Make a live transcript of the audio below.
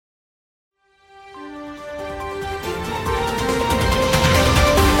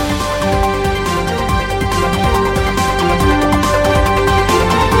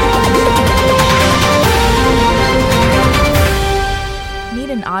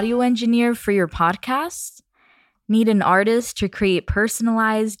audio engineer for your podcast? Need an artist to create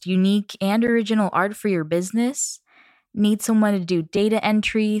personalized, unique, and original art for your business? Need someone to do data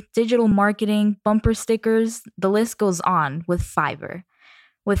entry, digital marketing, bumper stickers? The list goes on with Fiverr.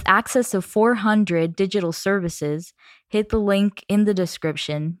 With access to 400 digital services, hit the link in the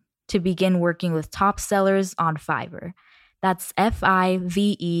description to begin working with top sellers on Fiverr. That's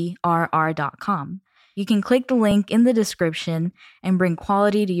Fiverr.com. You can click the link in the description and bring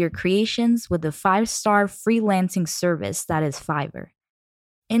quality to your creations with the 5-star freelancing service that is Fiverr.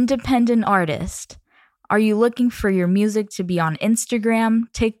 Independent artist. Are you looking for your music to be on Instagram,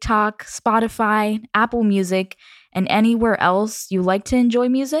 TikTok, Spotify, Apple Music, and anywhere else you like to enjoy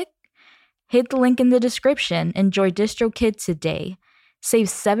music? Hit the link in the description and join DistroKid today. Save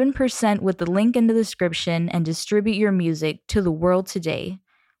 7% with the link in the description and distribute your music to the world today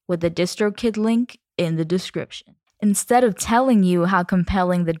with the DistroKid link in the description. Instead of telling you how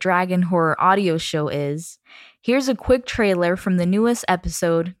compelling the Dragon Horror audio show is, here's a quick trailer from the newest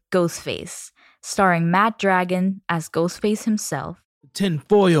episode, Ghostface, starring Matt Dragon as Ghostface himself. Tin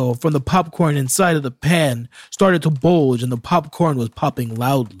foil from the popcorn inside of the pan started to bulge and the popcorn was popping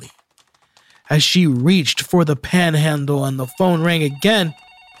loudly. As she reached for the pan handle and the phone rang again,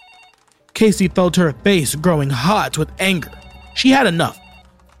 Casey felt her face growing hot with anger. She had enough.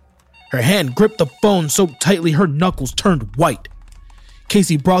 Her hand gripped the phone so tightly her knuckles turned white.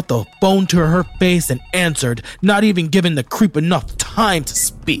 Casey brought the phone to her face and answered, not even giving the creep enough time to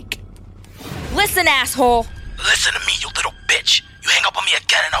speak. Listen, asshole. Listen to me, you little bitch. You hang up on me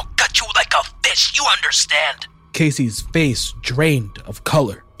again and I'll gut you like a fish, you understand? Casey's face drained of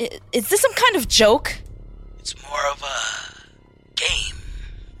color. Is this some kind of joke? It's more of a game,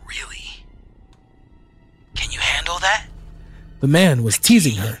 really. Can you handle that? The man was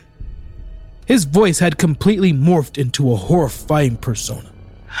teasing her. His voice had completely morphed into a horrifying persona.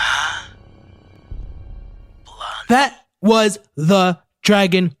 Huh? Blonde. That was the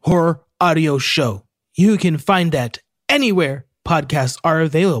Dragon Horror audio show. You can find that anywhere podcasts are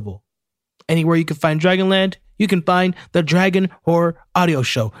available. Anywhere you can find Dragonland, you can find the Dragon Horror audio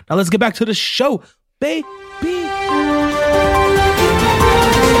show. Now let's get back to the show, baby.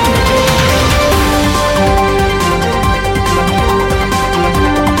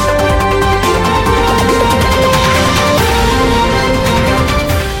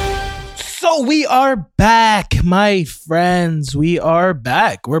 So we are back, my friends. We are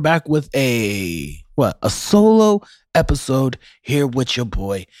back. We're back with a solo episode here with your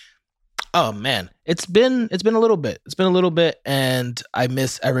boy. Oh man, it's been a little bit. It's been a little bit, and I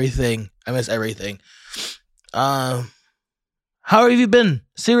miss everything. How have you been?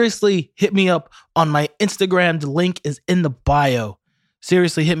 Seriously, hit me up on my Instagram. The link is in the bio.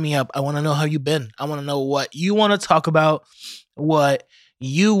 Seriously, hit me up. I want to know how you've been. I want to know what you want to talk about, what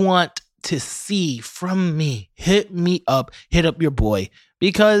you want to see from me. Hit me up. Hit up your boy.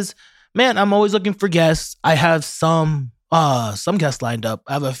 Because, man, I'm always looking for guests. I have some guests lined up.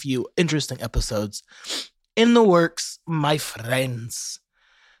 I have a few interesting episodes in the works, my friends.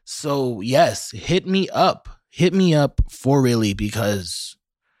 So, yes, hit me up. Hit me up for really, because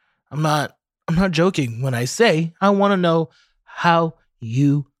I'm not joking when I say I want to know how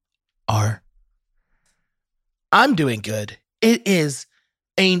you are. I'm doing good. It is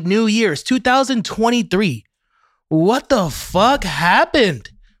a new year. It's 2023. What the fuck happened?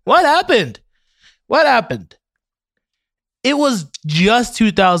 What happened? It was just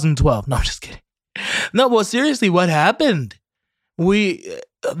 2012. No, I'm just kidding. No, but seriously, what happened?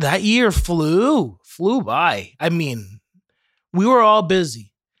 That year flew by. I mean, we were all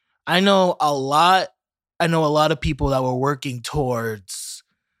busy. I know a lot of people that were working towards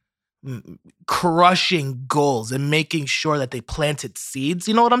crushing goals and making sure that they planted seeds.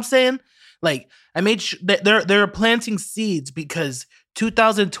 You know what I'm saying? Like, I made sure that they're planting seeds because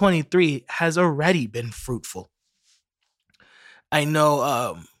 2023 has already been fruitful. I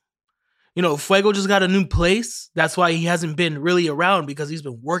know, Fuego just got a new place. That's why he hasn't been really around, because he's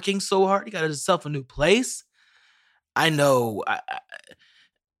been working so hard. He got himself a new place. I know.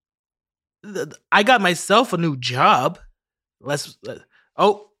 I got myself a new job.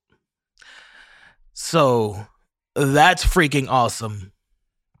 So that's freaking awesome.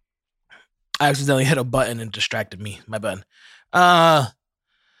 I accidentally hit a button and distracted me. My bad.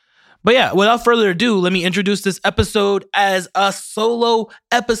 But yeah, without further ado, let me introduce this episode as a solo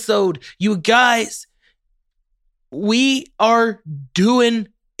episode. You guys, we are doing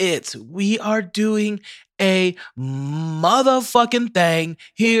it. We are doing a motherfucking thing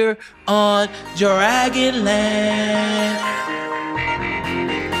here on Dragonland.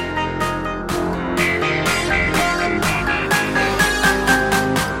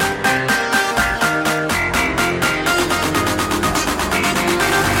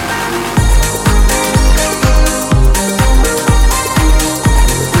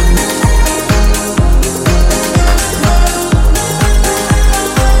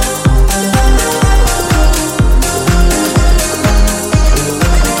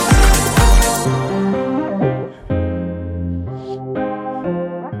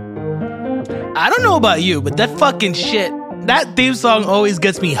 about you, but that fucking shit, that theme song always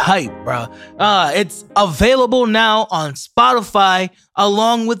gets me hyped, bro. It's available now on Spotify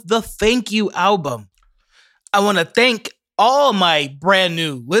along with the Thank You album. I want to thank all my brand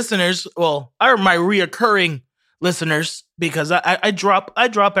new listeners, or my reoccurring listeners, because I drop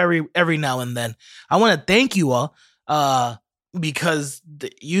every now and then. I want to thank you all because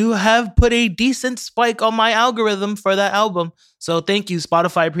you have put a decent spike on my algorithm for that album. So thank you.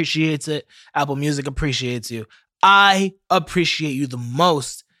 Spotify appreciates it. Apple Music appreciates you. I appreciate you the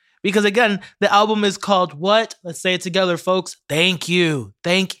most because, again, the album is called what? Let's say it together, folks. Thank you.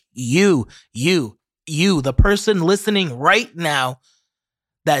 Thank you. You, the person listening right now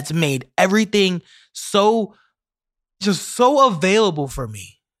that's made everything so available for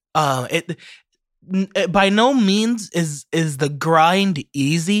me. It by no means is the grind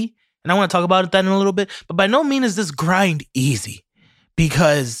easy, and I want to talk about that in a little bit, but by no means is this grind easy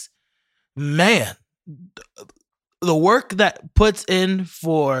because, man, the work that puts in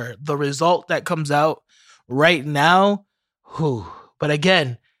for the result that comes out right now, but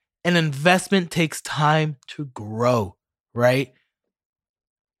again, an investment takes time to grow, right?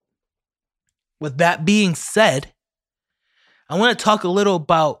 With that being said, I want to talk a little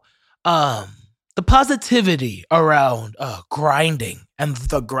about the positivity around grinding and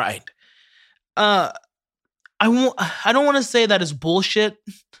the grind. I don't want to say that it's bullshit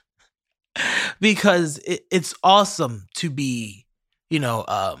because it's awesome to be,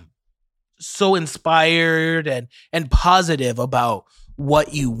 so inspired and positive about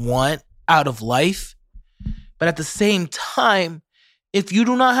what you want out of life. But at the same time, if you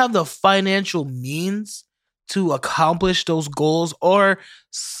do not have the financial means to accomplish those goals or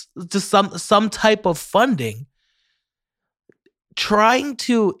to some type of funding, trying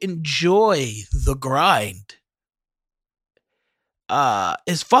to enjoy the grind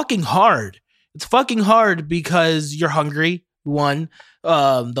is fucking hard. It's fucking hard because you're hungry. One,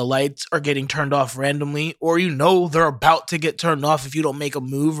 the lights are getting turned off randomly, or they're about to get turned off if you don't make a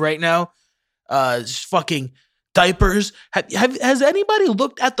move right now. Just fucking diapers. Has anybody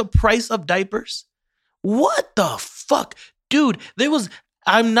looked at the price of diapers? What the fuck? Dude,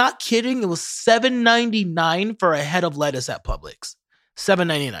 I'm not kidding, it was $7.99 for a head of lettuce at Publix.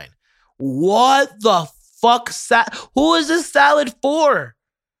 $7.99. What the fuck? Who is this salad for?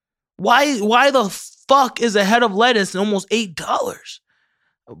 Why the fuck is a head of lettuce almost $8?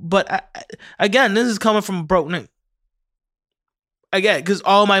 But again, this is coming from a broke nigga. Again, because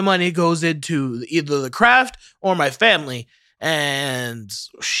all my money goes into either the craft or my family. And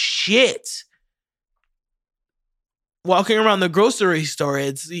shit. Walking around the grocery store,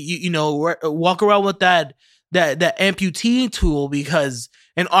 it's walk around with that amputee tool because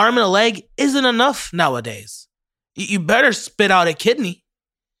an arm and a leg isn't enough nowadays. You better spit out a kidney,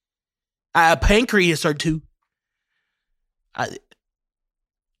 a pancreas or two. I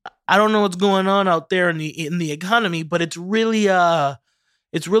don't know what's going on out there in the economy, but it's really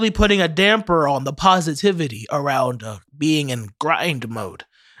putting a damper on the positivity around being in grind mode.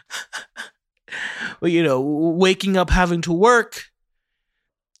 Waking up, having to work,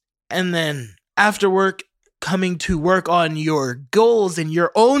 and then after work, coming to work on your goals and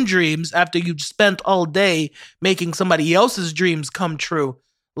your own dreams after you've spent all day making somebody else's dreams come true,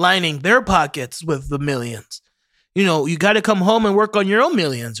 lining their pockets with the millions. You got to come home and work on your own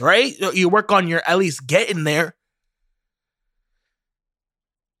millions, right? You work on your at least getting there.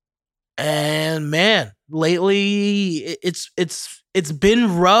 And man, lately it's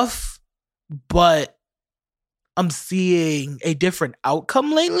been rough. But I'm seeing a different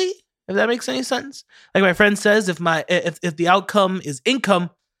outcome lately, if that makes any sense. Like my friend says, if the outcome is income,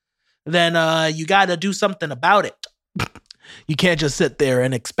 then you got to do something about it. You can't just sit there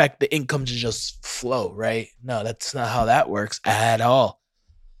and expect the income to just flow, right? No, that's not how that works at all.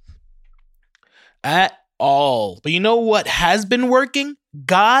 At all. But you know what has been working?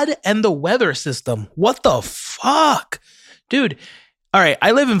 God and the weather system. What the fuck? Dude. All right,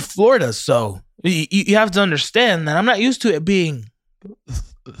 I live in Florida, so you have to understand that I'm not used to it being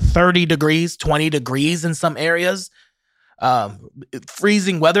 30 degrees, 20 degrees in some areas.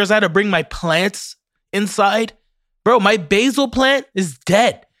 Freezing weathers. I had to bring my plants inside. Bro, my basil plant is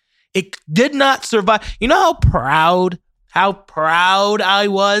dead. It did not survive. You know how proud I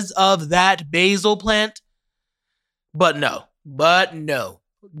was of that basil plant? But no.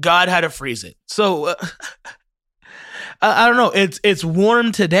 God had to freeze it. So... I don't know. It's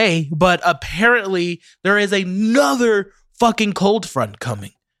warm today, but apparently there is another fucking cold front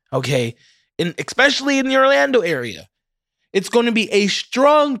coming. Okay, especially in the Orlando area, it's going to be a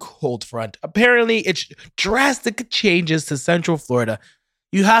strong cold front. Apparently, it's drastic changes to Central Florida.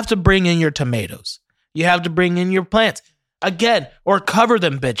 You have to bring in your tomatoes. You have to bring in your plants. Again, or cover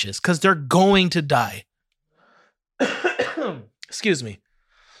them bitches, because they're going to die. Excuse me.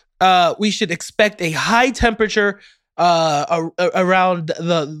 We should expect a high temperature around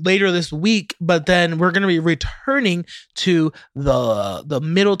the later this week, but then we're going to be returning to the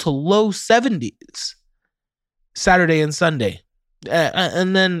middle to low 70s Saturday and Sunday.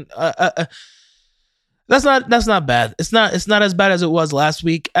 And then that's not bad. It's not as bad as it was last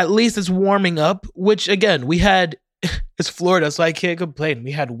week. At least it's warming up, which again, we had it's Florida, so I can't complain.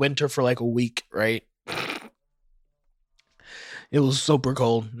 We had winter for like a week, right? It was super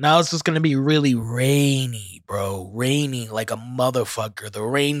cold. Now it's just going to be really rainy, bro. Rainy like a motherfucker. The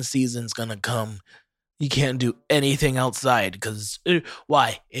rain season's going to come. You can't do anything outside because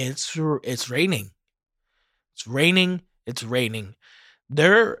why? It's raining. It's raining. It's raining.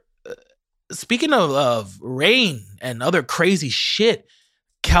 Speaking of rain and other crazy shit,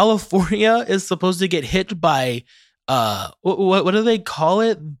 California is supposed to get hit by what do they call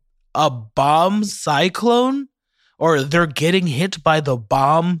it? A bomb cyclone? Or they're getting hit by the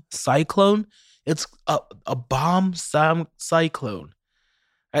bomb cyclone. It's a bomb cyclone.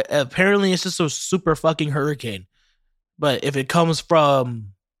 Apparently, it's just a super fucking hurricane. But if it comes from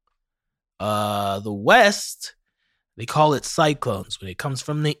the west, they call it cyclones. When it comes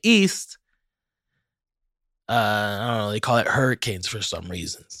from the east, I don't know, they call it hurricanes for some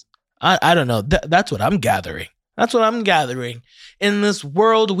reasons. I don't know. That's what I'm gathering. That's what I'm gathering. In this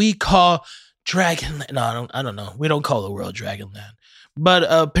world we call Dragonland. No, I don't know. We don't call the world Dragonland. But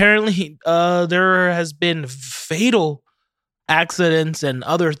apparently there has been fatal accidents and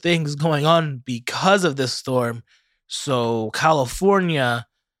other things going on because of this storm. So California,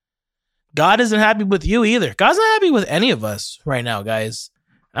 God isn't happy with you either. God's not happy with any of us right now, guys.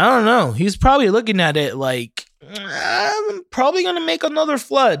 I don't know. He's probably looking at it like, I'm probably going to make another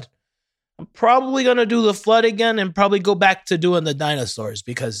flood. I'm probably going to do the flood again and probably go back to doing the dinosaurs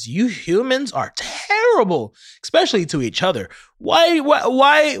because you humans are terrible, especially to each other. Why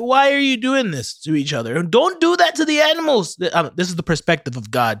are you doing this to each other? Don't do that to the animals. This is the perspective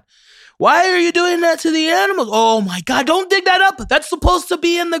of God. Why are you doing that to the animals? Oh my God, don't dig that up. That's supposed to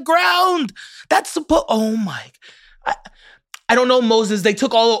be in the ground. Oh my. I don't know, Moses. They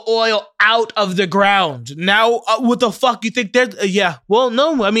took all the oil out of the ground. Now, what the fuck you think? Yeah. Well,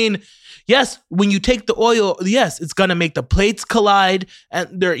 no. I mean, yes. When you take the oil, yes, it's gonna make the plates collide, and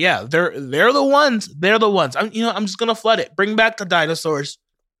they're the ones. They're the ones. I'm just gonna flood it. Bring back the dinosaurs.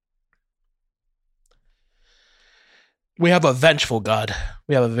 We have a vengeful God.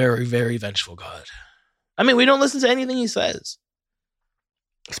 We have a very, very vengeful God. I mean, we don't listen to anything he says.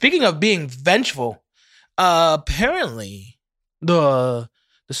 Speaking of being vengeful, apparently the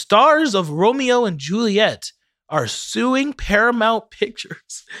stars of Romeo and Juliet are suing Paramount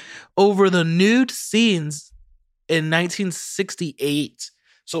Pictures over the nude scenes in 1968.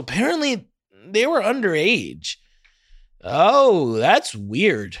 So apparently they were underage. Oh, that's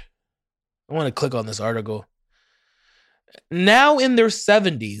weird. I want to click on this article. Now in their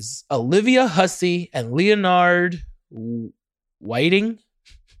 70s, Olivia Hussey and Leonard Whiting.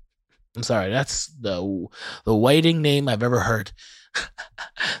 I'm sorry, that's the Whiting name I've ever heard.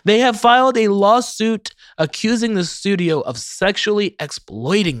 They have filed a lawsuit accusing the studio of sexually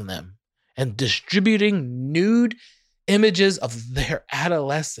exploiting them and distributing nude images of their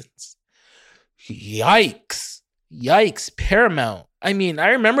adolescents. Yikes. Paramount. I mean, I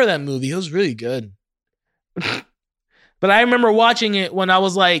remember that movie. It was really good. But I remember watching it when I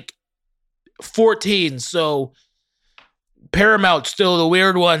was like 14, so Paramount's still the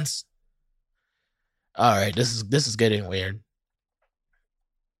weird ones. All right, this is getting weird.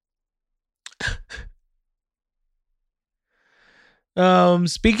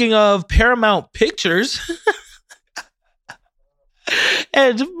 Speaking of Paramount Pictures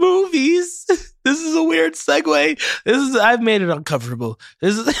and movies, this is a weird segue. I've made it uncomfortable.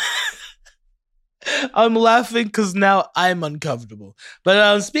 I'm laughing because now I'm uncomfortable.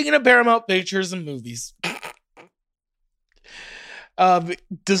 But speaking of Paramount Pictures and movies,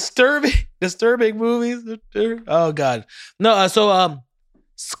 disturbing movies. Oh God, no. So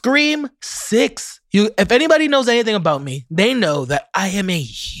Scream 6. If anybody knows anything about me, they know that I am a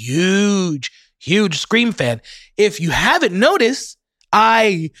huge Scream fan. If you haven't noticed,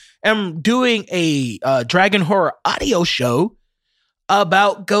 I am doing a Dragon Horror audio show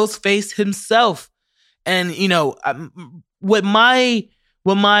about Ghostface himself. And what my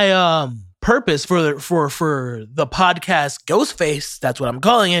purpose for the podcast Ghostface, that's what I'm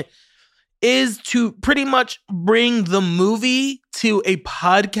calling it, is to pretty much bring the movie to a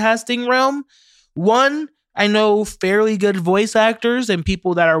podcasting realm. One, I know fairly good voice actors and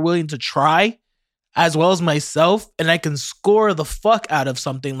people that are willing to try. as well as myself, and I can score the fuck out of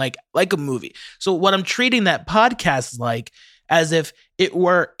something like a movie. So what I'm treating that podcast like as if it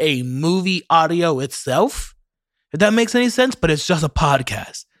were a movie audio itself, if that makes any sense, but it's just a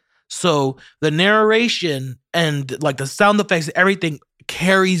podcast. So the narration and like the sound effects, everything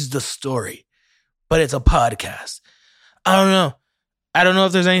carries the story, but it's a podcast. I don't know. I don't know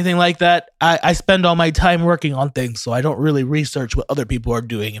if there's anything like that. I spend all my time working on things, so I don't really research what other people are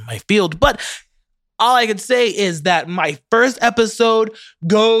doing in my field. But all I can say is that my first episode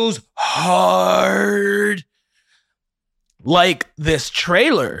goes hard. Like this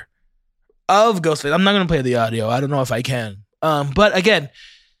trailer of Ghostface. I'm not going to play the audio. I don't know if I can. But again,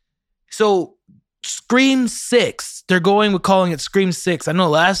 so Scream 6. They're going with calling it Scream 6. I know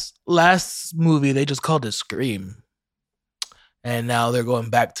last movie they just called it Scream. And now they're going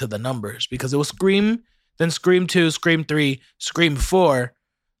back to the numbers because it was Scream, then Scream 2, Scream 3, Scream 4,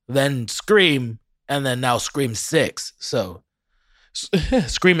 then Scream, and then now Scream 6. So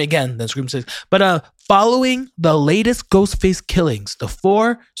Scream again, then Scream 6. But following the latest Ghostface killings, the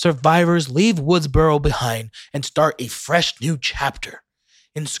 4 survivors leave Woodsboro behind and start a fresh new chapter.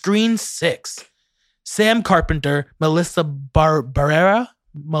 In Scream 6, Sam Carpenter, Melissa Barrera,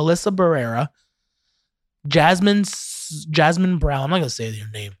 Jasmine Brown, I'm not gonna say your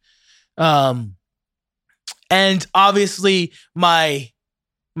name. And obviously my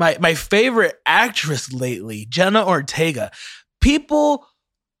favorite actress lately, Jenna Ortega. People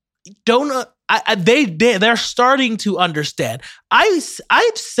don't they're starting to understand. I've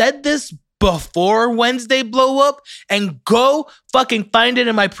said this before Wednesday blow up, and go fucking find it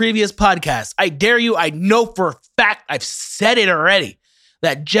in my previous podcast. I dare you. I know for a fact I've said it already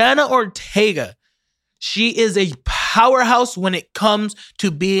that Jenna Ortega, she is a powerhouse when it comes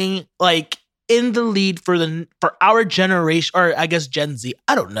to being like in the lead for our generation, or I guess Gen Z.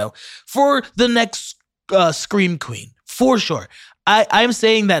 I don't know, for the next Scream Queen for sure. I'm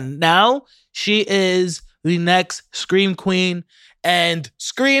saying that now she is the next Scream Queen, and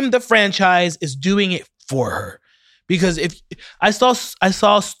Scream the franchise is doing it for her. Because if I saw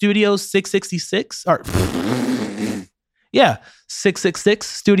Studio 666 or 666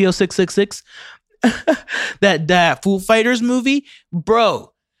 Studio 666 that Foo Fighters movie,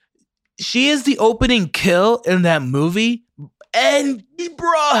 bro, she is the opening kill in that movie, and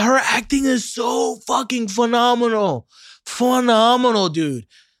bro, her acting is so fucking phenomenal, dude.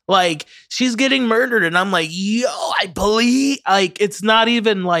 Like, she's getting murdered, and I'm like, yo, I believe, like, it's not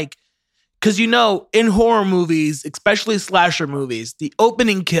even like, because you know, in horror movies, especially slasher movies, the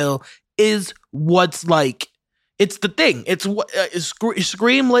opening kill is what's like, it's the thing. It's what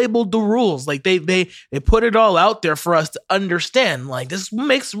Scream labeled the rules. Like they put it all out there for us to understand. Like, this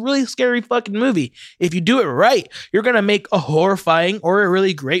makes a really scary fucking movie. If you do it right, you're gonna make a horrifying or a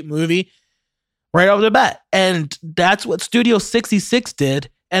really great movie right off the bat. And that's what Studio 66 did.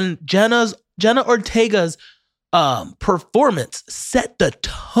 And Jenna Ortega's performance set the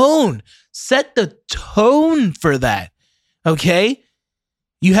tone for that. Okay,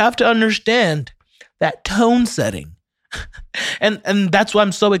 you have to understand that tone setting. and that's why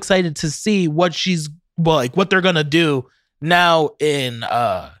I'm so excited to see what what they're gonna do now in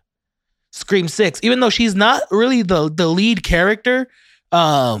Scream 6. Even though she's not really the lead character,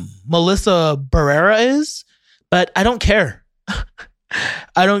 Melissa Barrera is, but I don't care.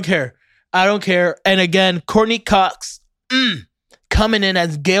 I don't care. And again, Courtney Cox coming in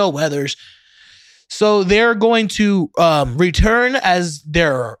as Gale Weathers. So they're going to return as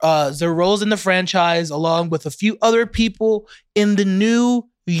their roles in the franchise, along with a few other people in the New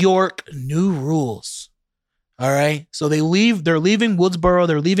York New Rules. All right. So they're leaving Woodsboro,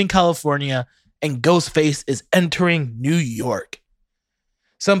 they're leaving California, and Ghostface is entering New York.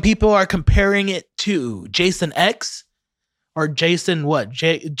 Some people are comparing it to Jason X or Jason what?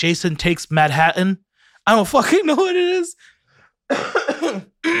 Jason Takes Manhattan. I don't fucking know what it is.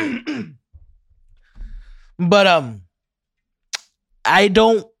 But I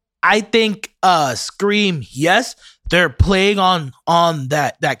think Scream, yes, they're playing on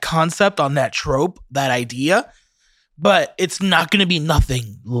that concept, on that trope, that idea, but it's not going to be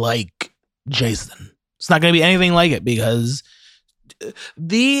nothing like Jason. It's not going to be anything like it, because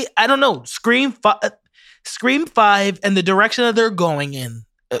I don't know, Scream 5 and the direction that they're going in,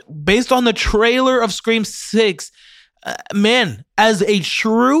 based on the trailer of Scream 6, man, as a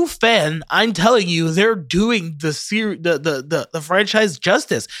true fan, I'm telling you, they're doing the franchise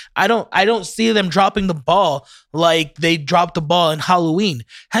justice. I don't see them dropping the ball like they dropped the ball in Halloween.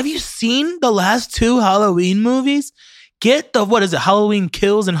 Have you seen the last 2 Halloween movies? Halloween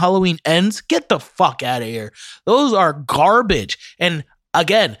Kills and Halloween Ends? Get the fuck out of here. Those are garbage. And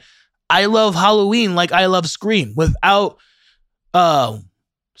again, I love Halloween like I love Scream. Without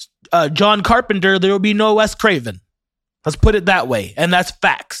John Carpenter, there would be no Wes Craven. Let's put it that way. And that's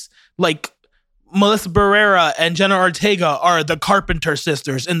facts. Like, Melissa Barrera and Jenna Ortega are the Carpenter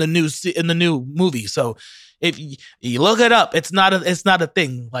sisters in the new movie. So if you look it up, it's not a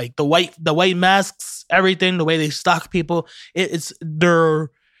thing. Like the white masks, everything, the way they stalk people, it's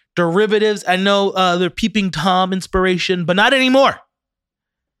their derivatives. I know they're Peeping Tom inspiration, but not anymore.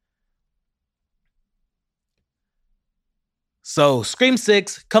 So Scream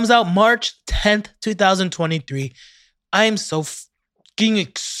 6 comes out March 10th, 2023. I'm so fucking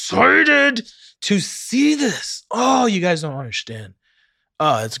excited to see this. Oh, you guys don't understand.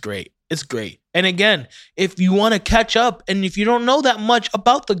 Oh, it's great. It's great. And again, if you want to catch up and if you don't know that much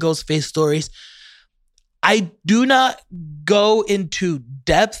about the Ghostface stories, I do not go into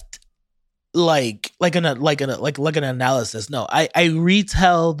depth like an analysis. No, I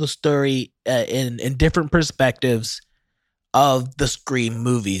retell the story in different perspectives of the Scream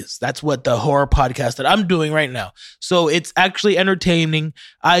movies. That's what the horror podcast that I'm doing right now. So it's actually entertaining.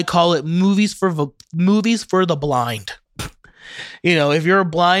 I call it movies for the blind. If you're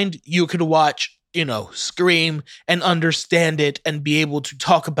blind, you could watch, Scream and understand it and be able to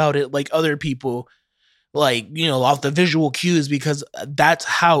talk about it like other people, like, off the visual cues, because that's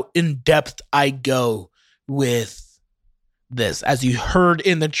how in depth I go with this, as you heard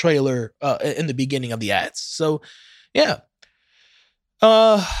in the trailer in the beginning of the ads. So, yeah.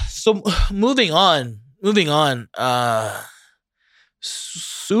 So moving on,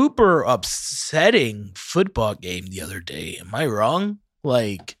 super upsetting football game the other day. Am I wrong?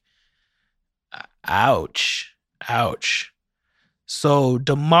 Like, ouch. So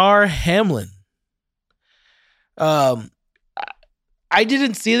Damar Hamlin, I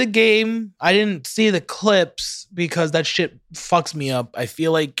didn't see the game. I didn't see the clips because that shit fucks me up. I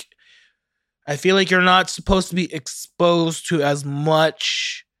feel like you're not supposed to be exposed to as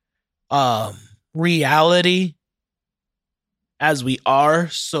much reality as we are.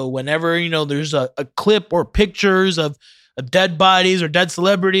 So whenever, there's a clip or pictures of dead bodies or dead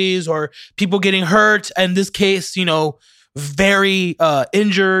celebrities or people getting hurt, in this case, very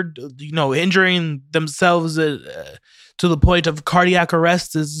injured, injuring themselves to the point of cardiac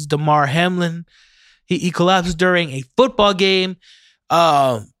arrest, is Damar Hamlin. He collapsed during a football game.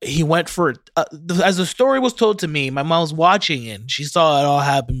 He went for, as the story was told to me, my mom was watching it and she saw it all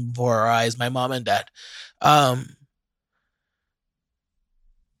happen before her eyes, my mom and dad.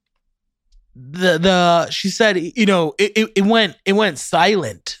 She said, it went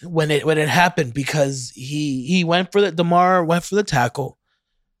silent when it happened because Damar went for the tackle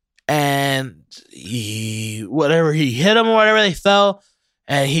and he hit him or whatever, they fell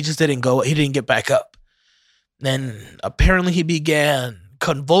and he just didn't get back up. Then apparently he began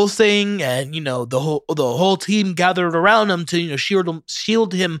convulsing, and the whole team gathered around him to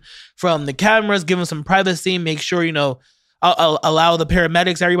shield him from the cameras, give him some privacy, make sure allow the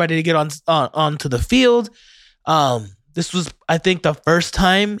paramedics, everybody to get onto the field. This was, I think, the first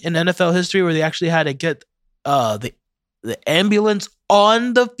time in NFL history where they actually had to get the ambulance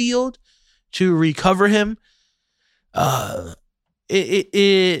on the field to recover him.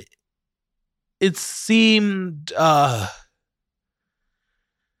 It seemed I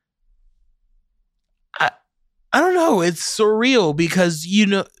don't know, it's surreal because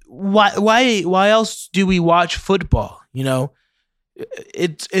why else do we watch football?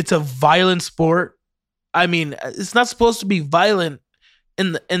 It's a violent sport. I mean, it's not supposed to be violent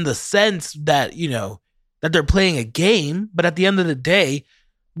in the sense that that they're playing a game, but at the end of the day,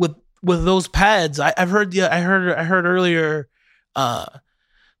 with those pads, I heard earlier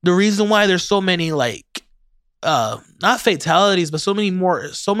the reason why there's so many not fatalities, but so many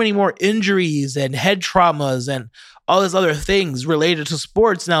more injuries and head traumas and all these other things related to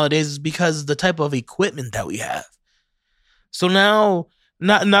sports nowadays is because of the type of equipment that we have. So now,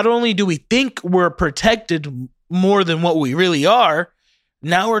 not only do we think we're protected more than what we really are,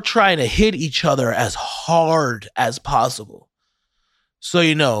 now we're trying to hit each other as hard as possible.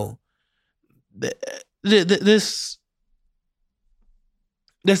 So, this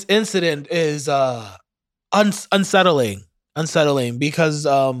incident is unsettling because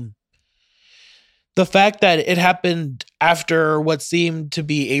the fact that it happened after what seemed to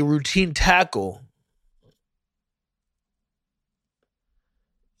be a routine tackle,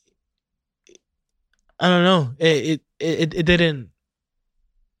 I don't know, it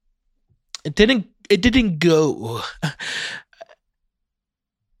didn't go.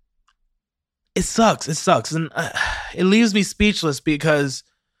 It sucks, and it leaves me speechless because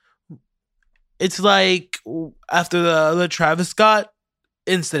it's like after the Travis Scott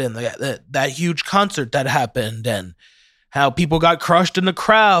incident, that huge concert that happened, and how people got crushed in the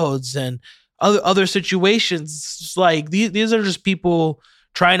crowds and other situations. Like these are just people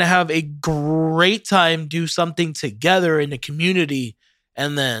trying to have a great time, do something together in the community,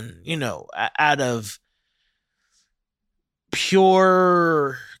 and then, out of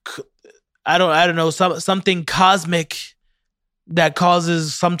pure, I don't know, something cosmic that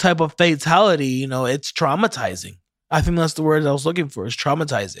causes some type of fatality, it's traumatizing. I think that's the word I was looking for, is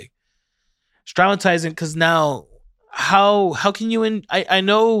traumatizing. It's traumatizing because now, how can you, I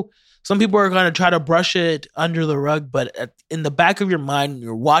know some people are going to try to brush it under the rug, but in the back of your mind, when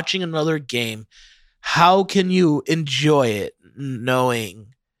you're watching another game, how can you enjoy it knowing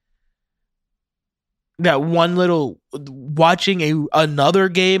that watching another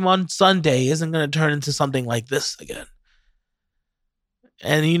game on Sunday isn't going to turn into something like this again?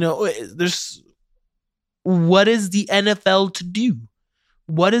 And, what is the NFL to do?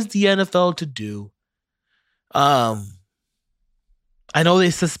 What is the NFL to do? I know they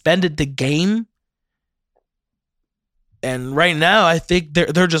suspended the game, and right now I think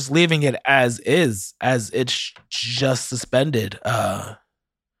they're just leaving it as is, as it's just suspended.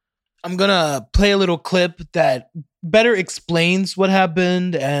 I'm gonna play a little clip that better explains what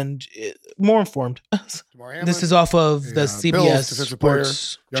happened and more informed. This is off of the CBS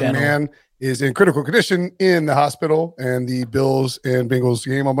Sports young channel. Man is in critical condition in the hospital, and the Bills and Bengals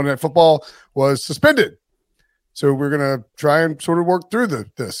game on Monday Night Football was suspended. So we're going to try and sort of work through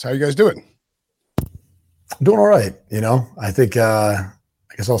this. How you guys doing? Doing all right. I think, I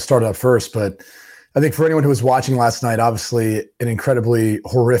guess I'll start up first, but I think for anyone who was watching last night, obviously an incredibly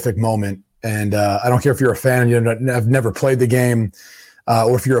horrific moment. And I don't care if you're a fan and have never played the game,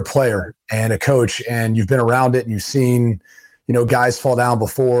 or if you're a player and a coach and you've been around it and you've seen, guys fall down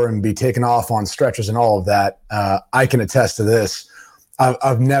before and be taken off on stretchers and all of that. I can attest to this.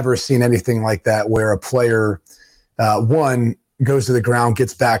 I've never seen anything like that, where a player, one, goes to the ground,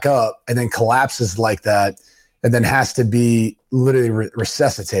 gets back up, and then collapses like that, and then has to be literally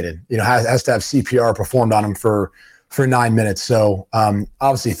resuscitated. Has to have CPR performed on him for 9 minutes. So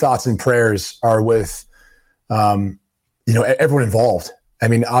obviously, thoughts and prayers are with everyone involved. I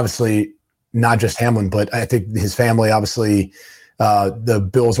mean, obviously, not just Hamlin, but I think his family, obviously, the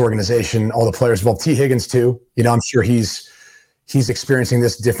Bills organization, all the players involved. T. Higgins too. I'm sure he's experiencing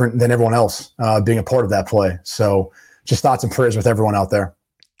this different than everyone else, being a part of that play. So just thoughts and prayers with everyone out there.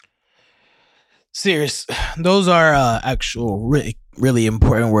 Serious. Those are actual really, really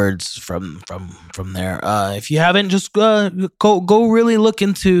important words from there. If you haven't, just go really look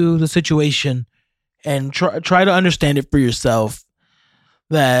into the situation and try to understand it for yourself.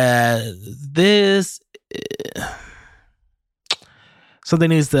 That this something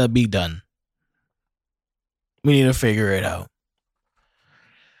needs to be done. We need to figure it out.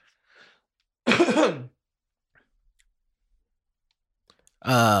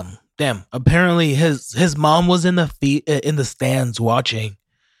 Damn. Apparently, his mom was in the stands watching.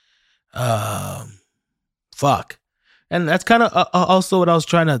 Fuck. And that's kind of also what I was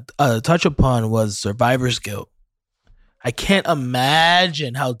trying to touch upon, was survivor's guilt. I can't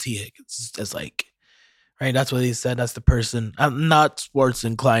imagine how T. Higgins is like. Right, that's what he said. That's the person. I'm not sports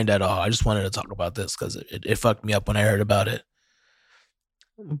inclined at all. I just wanted to talk about this because it fucked me up when I heard about it.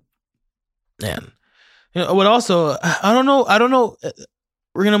 Man, what also, I don't know.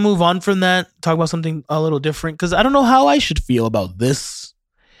 We're going to move on from that, talk about something a little different, because I don't know how I should feel about this.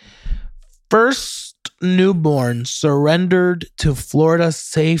 First newborn surrendered to Florida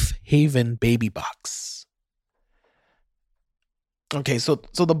Safe Haven baby box. Okay, so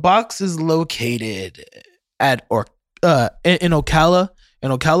the box is located at in Ocala,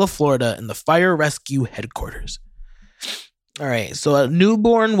 Florida, in the fire rescue headquarters. All right, so a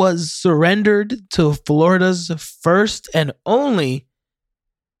newborn was surrendered to Florida's first and only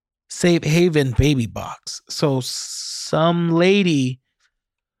Safe Haven baby box. So some lady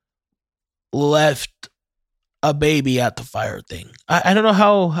left a baby at the fire thing. I don't know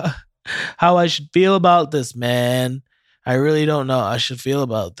how I should feel about this, man. I really don't know how I should feel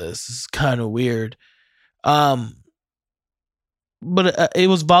about this. It's kind of weird. But it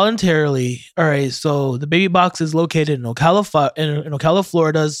was voluntarily. All right, so the baby box is located in Ocala,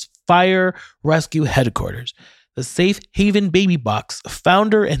 Florida's fire rescue headquarters. The Safe Haven baby box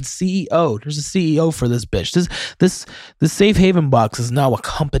founder and CEO. There's a CEO for this bitch. This Safe Haven box is now a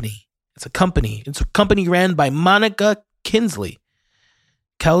company. It's a company. It's a company ran by Monica Kinsley.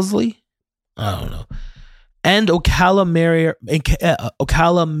 Kelsley? I don't know. And Ocala Mayor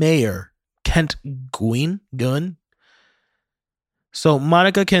Kent Gwynn. So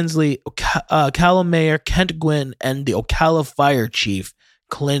Monica Kinsley, Ocala Mayor Kent Gwynn, and the Ocala Fire Chief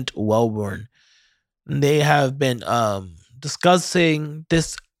Clint Wellborn. They have been discussing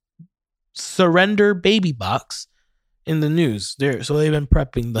this surrender baby box in the news. So they've been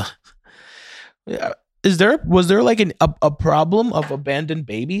prepping the. Was there like a problem of abandoned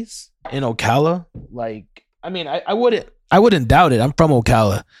babies in Ocala? Like, I mean, I wouldn't doubt it. I'm from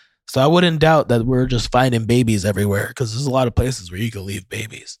Ocala, so I wouldn't doubt that we're just finding babies everywhere because there's a lot of places where you can leave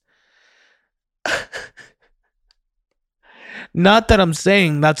babies. Not that I'm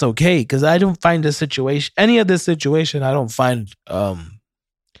saying that's okay, because I don't find any of this situation, I don't find,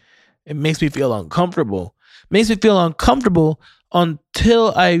 it makes me feel uncomfortable. It makes me feel uncomfortable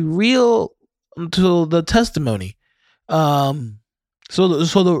until the testimony. So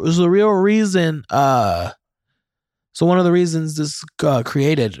the real reason, so one of the reasons this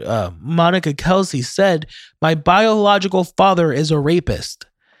created, Monica Kelsey said, "My biological father is a rapist,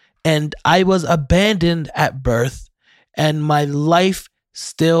 and I was abandoned at birth, and my life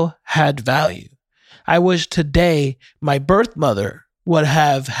still had value. I wish today my birth mother would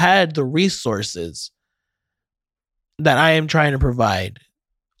have had the resources that I am trying to provide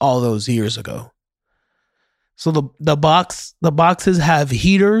all those years ago." So the boxes have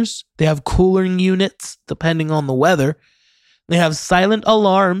heaters, they have cooling units depending on the weather. They have silent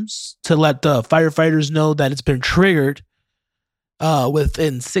alarms to let the firefighters know that it's been triggered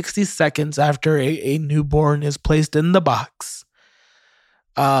within 60 seconds after a newborn is placed in the box.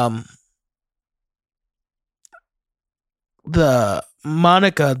 The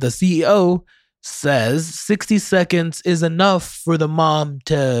Monica, the CEO, says 60 seconds is enough for the mom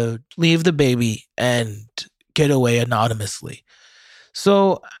to leave the baby and get away anonymously.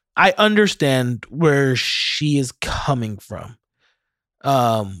 So I understand where she is coming from.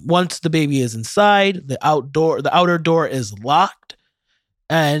 Once the baby is inside, the outer door is locked,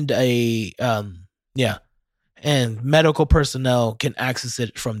 and and medical personnel can access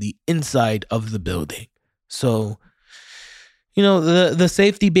it from the inside of the building. So, the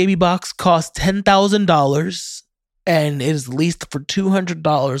safety baby box costs $10,000 and it is leased for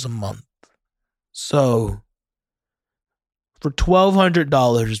 $200 a month. So for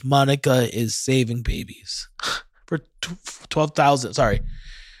 $1,200, Monica is saving babies. For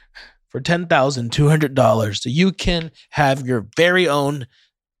 $10,200, so you can have your very own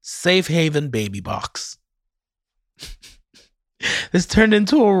safe haven baby box. This turned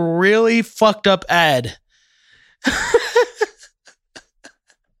into a really fucked up ad.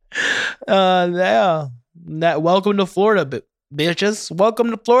 Welcome to Florida, bitches.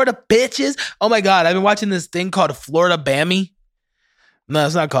 Welcome to Florida, bitches. Oh my God, I've been watching this thing called Florida Bammy. No,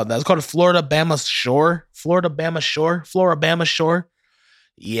 it's not called that. It's called Florida Bama Shore. Florida Bama Shore.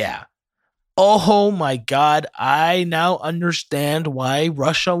 Yeah. Oh my God, I now understand why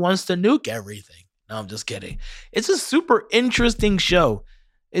Russia wants to nuke everything. No, I'm just kidding. It's a super interesting show.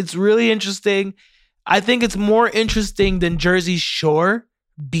 It's really interesting. I think it's more interesting than Jersey Shore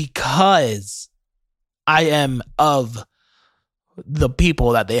because I am of the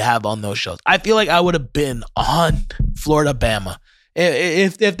people that they have on those shows. I feel like I would have been on Florida Bama.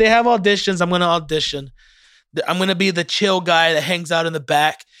 If they have auditions, I'm going to audition. I'm going to be the chill guy that hangs out in the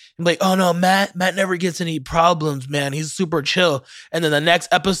back. I'm like, oh no, Matt never gets any problems, man. He's super chill. And then the next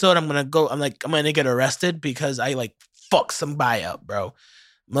episode, I'm going to get arrested because I fuck somebody up, bro.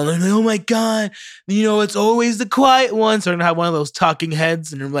 I'm like, oh my God, it's always the quiet ones. So I'm going to have one of those talking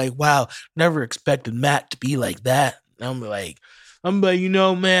heads. And they're like, wow, never expected Matt to be like that. And I'm like,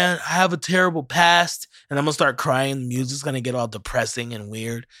 man, I have a terrible past. And I'm going to start crying. The music's going to get all depressing and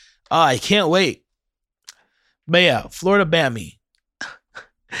weird. Oh, I can't wait. But yeah, Florida Bammy.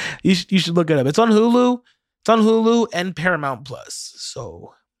 You should look it up. It's on Hulu. It's on Hulu and Paramount Plus.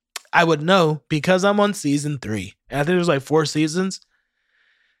 So I would know because I'm on season 3. And I think there's 4 seasons.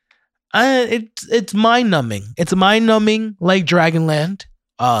 It's mind-numbing. It's mind-numbing like Dragonland.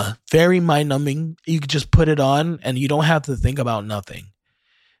 Very mind-numbing. You can just put it on and you don't have to think about nothing.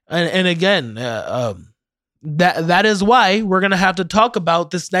 And again, that is why we're going to have to talk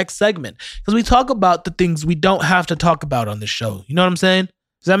about this next segment. Because we talk about the things we don't have to talk about on the show. You know what I'm saying?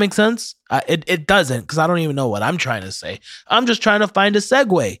 Does that make sense? It doesn't, because I don't even know what I'm trying to say. I'm just trying to find a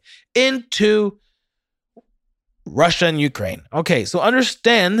segue into Russia and Ukraine. Okay, so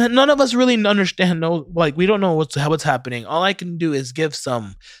understand, none of us really understand, we don't know what's happening. All I can do is give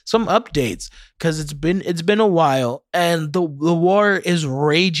some updates, because it's been a while, and the war is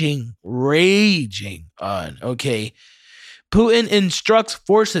raging on. Okay, Putin instructs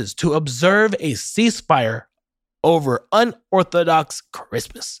forces to observe a ceasefire over unorthodox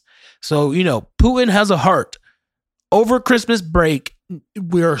Christmas. So, Putin has a heart. Over Christmas break,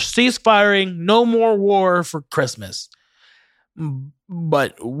 we're ceasefiring, no more war for Christmas.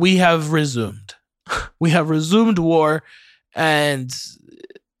 but we have resumed. We have resumed war, and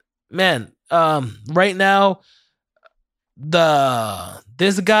man, right now,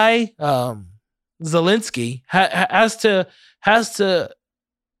 this guy Zelensky has to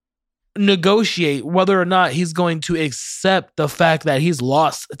negotiate whether or not he's going to accept the fact that he's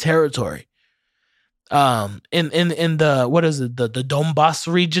lost territory. In the what is it, the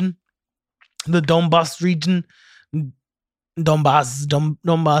Donbass region,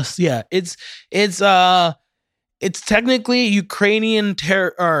 Donbass. Yeah, it's technically Ukrainian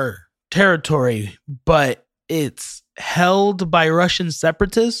territory, but it's held by Russian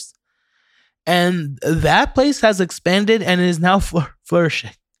separatists, and that place has expanded and is now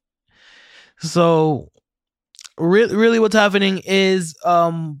flourishing. So really what's happening is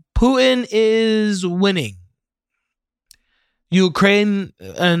Putin is winning. Ukraine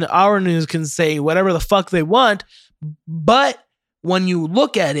and our news can say whatever the fuck they want, but when you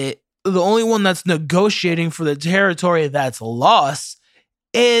look at it, the only one that's negotiating for the territory that's lost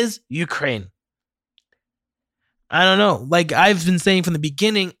is Ukraine. I don't know. Like I've been saying from the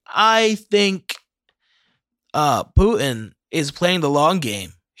beginning, I think Putin is playing the long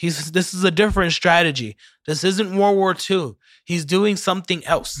game. This is a different strategy. This isn't World War II. He's doing something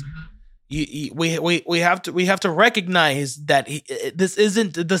else. We have to recognize that this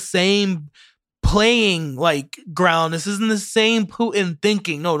isn't the same playing like ground. This isn't the same Putin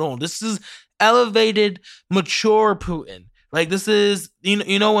thinking. No. This is elevated, mature Putin. Like this is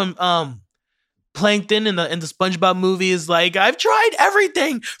you know when Plankton in the SpongeBob movie is like, I've tried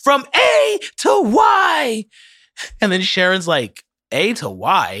everything from A to Y, and then Sharon's like, A to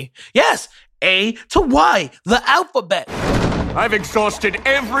Y? Yes, A to Y, the alphabet. I've exhausted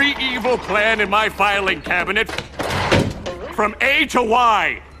every evil plan in my filing cabinet from A to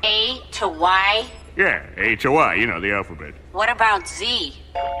Y. A to Y? Yeah, A to Y, you know, the alphabet. What about Z?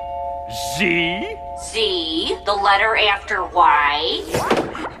 Z? Z, the letter after Y.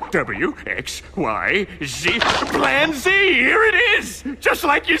 W, X, Y, Z. Plan Z, here it is! Just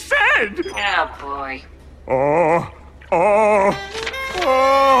like you said! Oh, boy. Oh,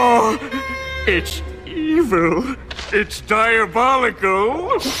 it's evil. It's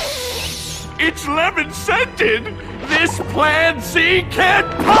diabolical. It's lemon-scented. This Plan Z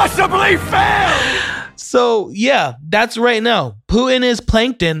can't possibly fail! So, yeah, that's right now. Putin is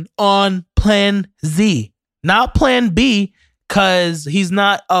Plankton on Plan Z, not Plan B, because he's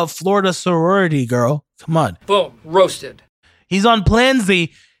not a Florida sorority girl. Come on. Boom, roasted. He's on Plan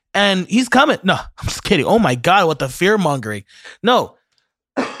Z, and he's coming. No, I'm just kidding. Oh my God, what the fear-mongering. No,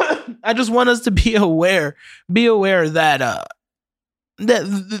 I just want us to be aware that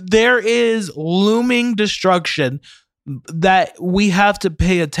that there is looming destruction that we have to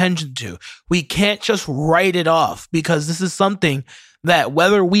pay attention to. We can't just write it off, because this is something that,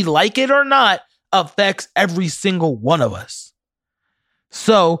 whether we like it or not, affects every single one of us.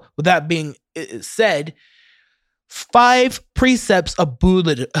 So, with that being said, 5 precepts of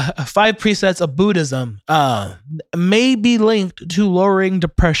Buddhism may be linked to lowering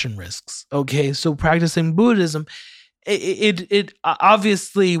depression risks. Okay, so practicing Buddhism, it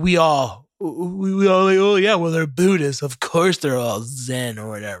obviously we all like, oh yeah, well they're Buddhists, of course they're all Zen or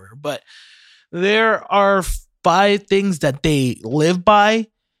whatever. But there are 5 things that they live by,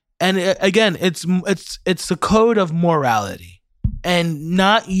 and again, it's a code of morality, and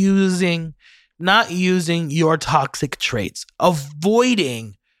not using your toxic traits,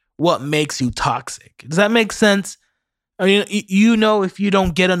 avoiding what makes you toxic. Does that make sense? I mean, you know, if you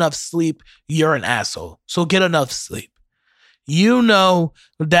don't get enough sleep, you're an asshole. So get enough sleep. You know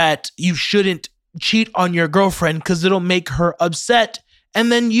that you shouldn't cheat on your girlfriend because it'll make her upset,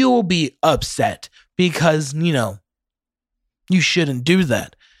 and then you will be upset because, you know, you shouldn't do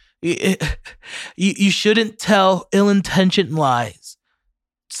that. You shouldn't tell ill-intentioned lies.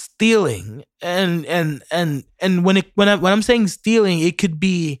 Stealing and when I'm saying stealing, it could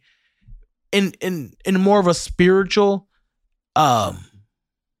be in more of a spiritual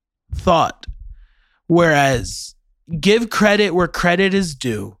thought, whereas give credit where credit is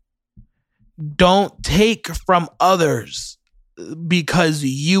due. Don't take from others because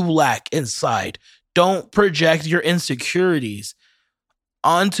you lack inside. Don't project your insecurities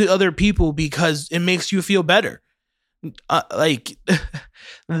onto other people because it makes you feel better. Like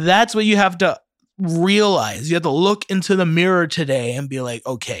that's what you have to realize. You have to look into the mirror today and be like,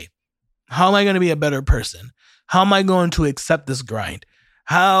 okay, how am I going to be a better person? How am I going to accept this grind?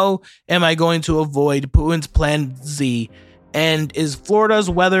 How am I going to avoid Putin's Plan Z? And is Florida's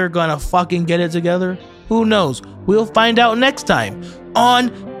weather gonna fucking get it together? Who knows? We'll find out next time on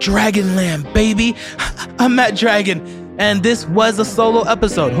Dragonland, baby. I'm Matt Dragon. And this was a solo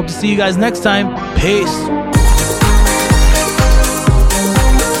episode. Hope to see you guys next time. Peace.